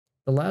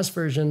The last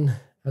version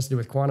has to do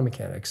with quantum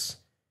mechanics.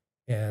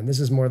 And this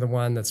is more the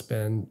one that's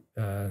been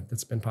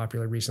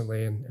popular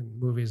recently in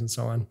movies and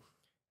so on.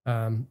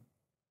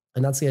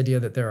 And that's the idea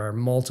that there are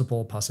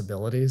multiple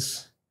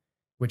possibilities,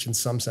 which in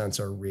some sense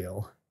are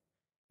real.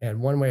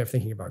 And one way of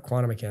thinking about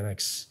quantum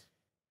mechanics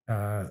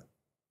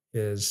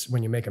is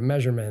when you make a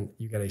measurement,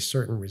 you get a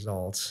certain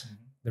result. Mm-hmm.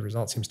 The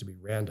result seems to be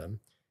random,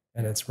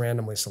 and it's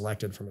randomly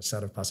selected from a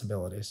set of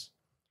possibilities.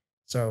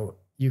 So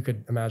you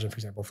could imagine, for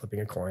example, flipping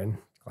a coin.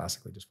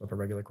 Classically, just flip a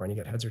regular coin, you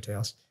get heads or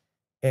tails.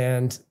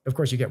 And of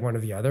course, you get one or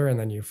the other, and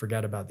then you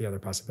forget about the other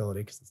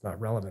possibility because it's not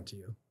relevant to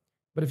you.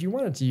 But if you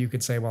wanted to, you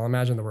could say, well,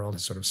 imagine the world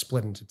is sort of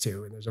split into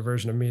two, and there's a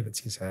version of me that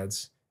sees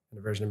heads and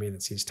a version of me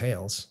that sees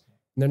tails.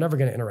 And they're never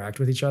going to interact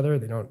with each other.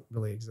 They don't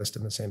really exist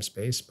in the same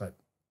space, but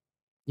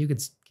you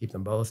could keep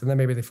them both. And then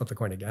maybe they flip the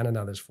coin again, and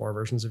now there's 4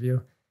 versions of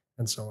you,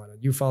 and so on.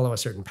 And you follow a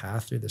certain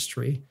path through this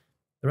tree.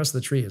 The rest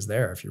of the tree is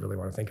there, if you really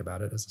want to think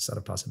about it, as a set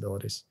of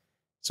possibilities.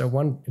 So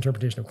one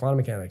interpretation of quantum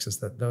mechanics is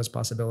that those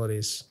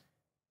possibilities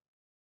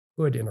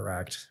could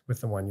interact with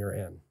the one you're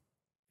in.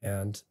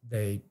 And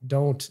they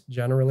don't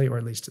generally, or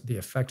at least the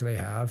effect they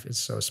have is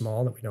so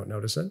small that we don't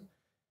notice it.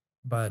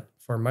 But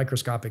for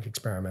microscopic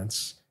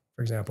experiments,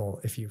 for example,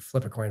 if you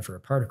flip a coin for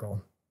a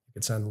particle, you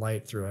could send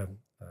light through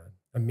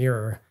a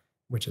mirror,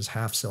 which is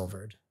half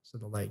silvered. So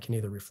the light can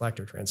either reflect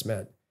or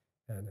transmit.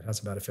 And it has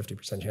about a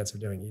 50% chance of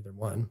doing either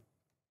one.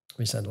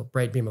 We send a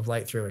bright beam of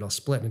light through, it'll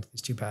split into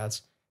these 2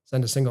 paths.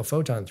 Send a single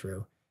photon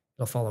through,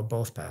 it'll follow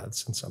both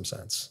paths in some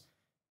sense.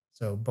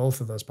 So both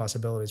of those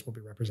possibilities will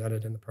be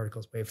represented in the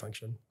particle's wave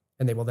function,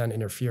 and they will then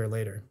interfere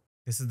later.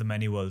 This is the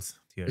many worlds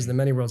theory. This is the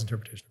many worlds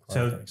interpretation of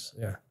quantum mechanics.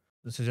 Yeah.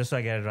 So just so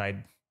I get it right,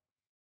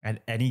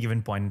 at any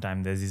given point in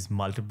time, there's these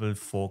multiple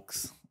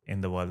forks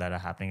in the world that are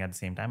happening at the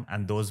same time,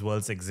 and those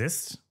worlds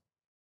exist.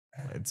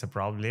 It's a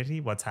probability.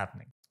 What's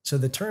happening? So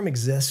the term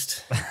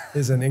exist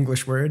is an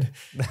English word,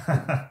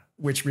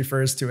 which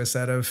refers to a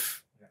set of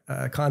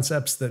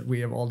concepts that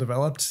we have all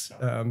developed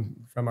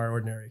from our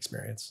ordinary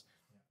experience.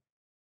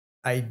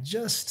 I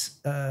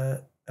just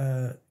 2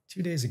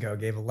 days ago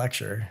gave a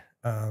lecture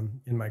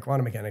in my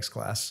quantum mechanics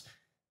class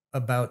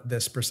about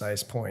this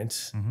precise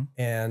point. Mm-hmm.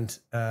 And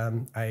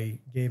I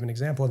gave an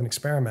example of an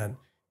experiment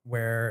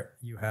where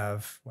you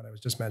have what I was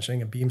just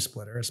mentioning, a beam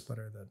splitter,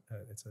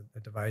 that it's a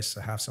device,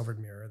 a half silvered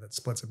mirror that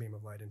splits a beam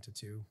of light into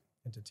two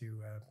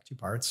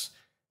parts.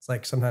 It's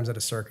like sometimes at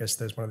a circus,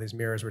 there's one of these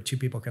mirrors where 2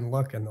 people can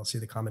look and they'll see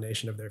the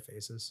combination of their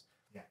faces.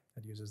 Yeah.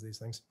 That uses these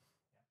things.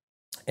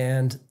 Yeah.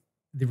 And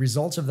the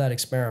results of that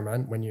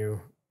experiment, when you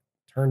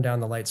turn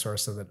down the light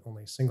source so that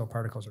only single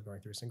particles are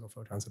going through, single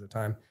photons at a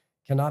time,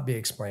 cannot be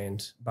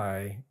explained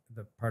by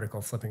the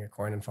particle flipping a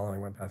coin and following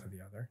one path or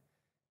the other.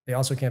 They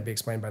also can't be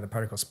explained by the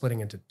particle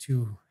splitting into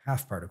 2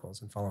 half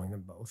particles and following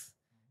them both.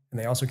 And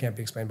they also can't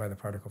be explained by the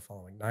particle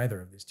following neither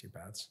of these 2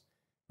 paths,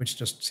 which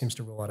just seems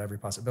to rule out every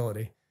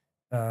possibility.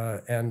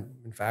 And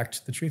in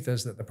fact, the truth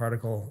is that the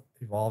particle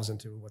evolves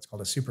into what's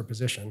called a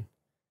superposition.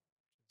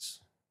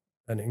 It's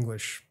an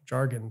English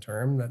jargon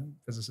term that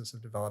physicists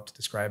have developed to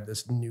describe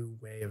this new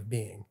way of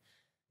being.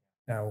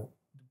 Now,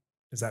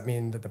 does that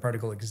mean that the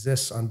particle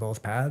exists on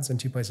both paths in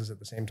 2 places at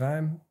the same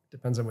time?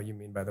 Depends on what you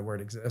mean by the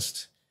word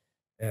exist.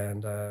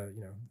 And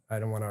I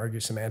don't want to argue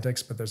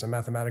semantics, but there's a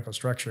mathematical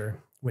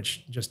structure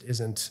which just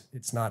isn't.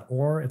 It's not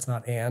or, it's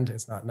not and,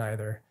 it's not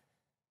neither.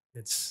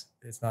 It's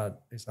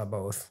not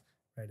both.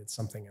 Right? It's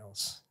something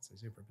else. It's a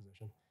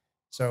superposition.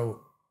 So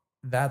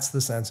that's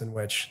the sense in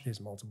which these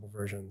multiple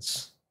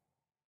versions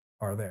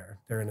are there.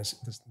 They're in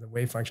the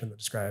wave function that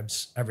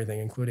describes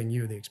everything, including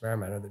you, the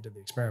experimenter that did the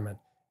experiment,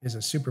 is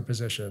a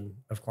superposition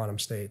of quantum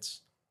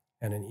states.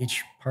 And in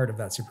each part of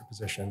that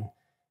superposition,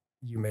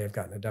 you may have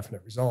gotten a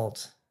definite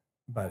result,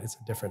 but it's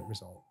a different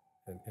result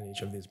in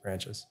each of these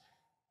branches.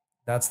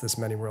 That's this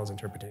many worlds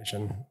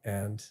interpretation.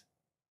 And,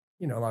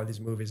 a lot of these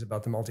movies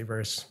about the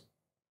multiverse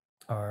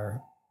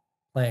are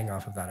playing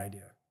off of that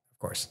idea, of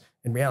course.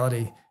 In reality,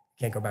 you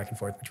can't go back and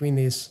forth between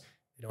these.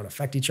 They don't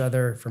affect each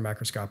other for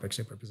macroscopic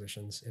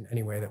superpositions in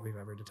any way that we've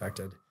ever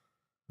detected.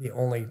 The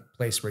only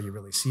place where you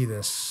really see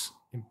this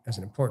as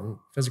an important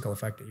physical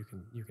effect that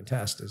you can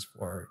test is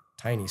for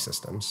tiny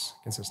systems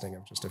consisting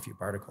of just a few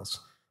particles,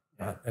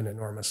 not an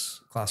enormous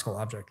classical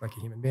object like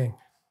a human being.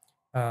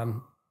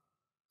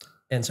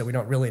 And so we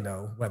don't really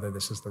know whether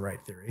this is the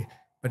right theory,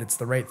 but it's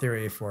the right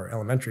theory for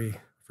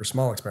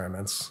small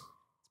experiments.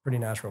 Pretty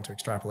natural to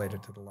extrapolate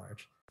it to the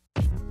large.